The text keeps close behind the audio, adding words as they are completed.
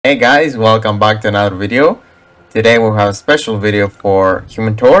Hey guys, welcome back to another video. Today we have a special video for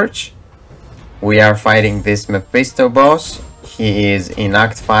Human Torch. We are fighting this Mephisto boss. He is in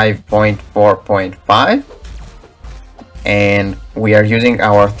Act 5.4.5 and we are using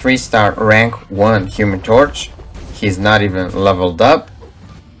our 3-star rank 1 Human Torch. He's not even leveled up,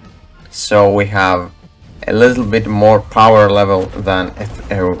 so we have a little bit more power level than a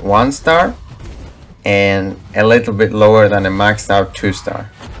 1-star and a little bit lower than a maxed out 2-star.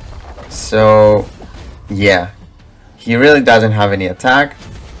 So yeah, he really doesn't have any attack,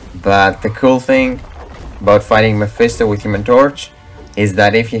 but the cool thing about fighting Mephisto with Human Torch is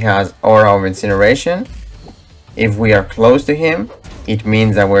that if he has Aura of Incineration, if we are close to him, it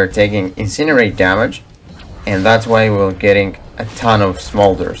means that we're taking Incinerate damage, and that's why we're getting a ton of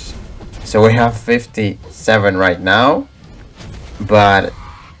Smolders. So we have 57 right now, but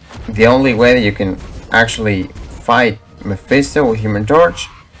the only way that you can actually fight Mephisto with Human Torch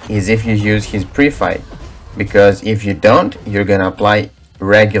is if you use his pre-fight, because if you don't, you're gonna apply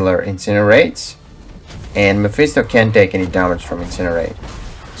regular Incinerates and Mephisto can't take any damage from Incinerate.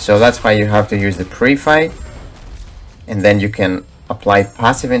 So that's why you have to use the pre-fight, and then you can apply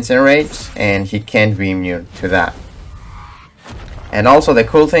passive Incinerates and he can't be immune to that. And also the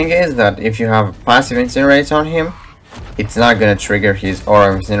cool thing is that if you have passive Incinerates on him, it's not gonna trigger his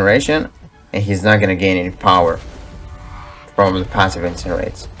Aura of Incineration and he's not gonna gain any power from the passive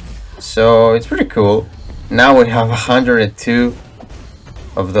Incinerates. So it's pretty cool. Now we have 102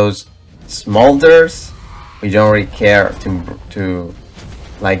 of those Smolders. We don't really care to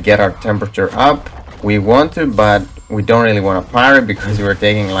like get our temperature up. We want to, but we don't really want to parry because we're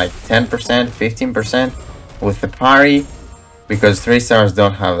taking like 10%, 15% with the parry, because 3-stars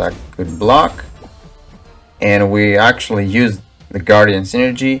don't have that good block. And we actually used the Guardian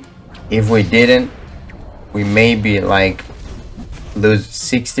Synergy. If we didn't, we maybe like lose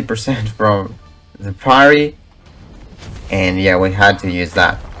 60% from the parry, and yeah, we had to use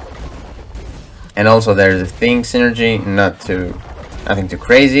that. And also there's a thing synergy, nothing too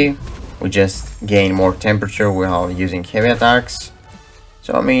crazy. We just gain more temperature while using heavy attacks,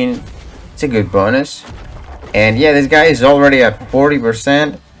 so I mean, it's a good bonus. And yeah, this guy is already at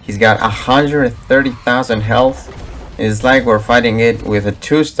 40%. He's got 130,000 health. It's like we're fighting it with a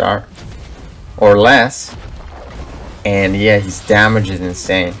 2-star or less. And yeah, his damage is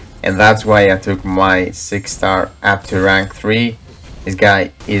insane, and that's why I took my 6-star up to rank 3. This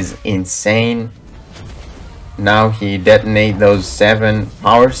guy is insane. Now he detonates those 7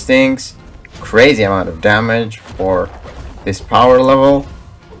 power stings. Crazy amount of damage for this power level.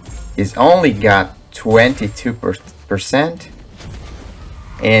 He's only got 22%.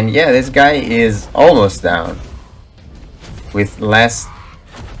 And yeah, this guy is almost down with less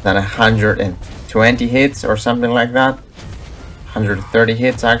than 120 hits or something like that. 130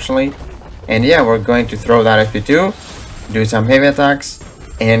 hits actually. And yeah, we're going to throw that SP2, do some heavy attacks,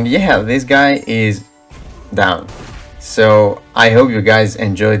 and yeah, this guy is down. So I hope you guys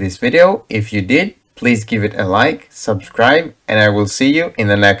enjoyed this video. If you did, please give it a like, subscribe, and I will see you in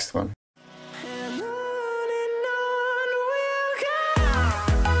the next one.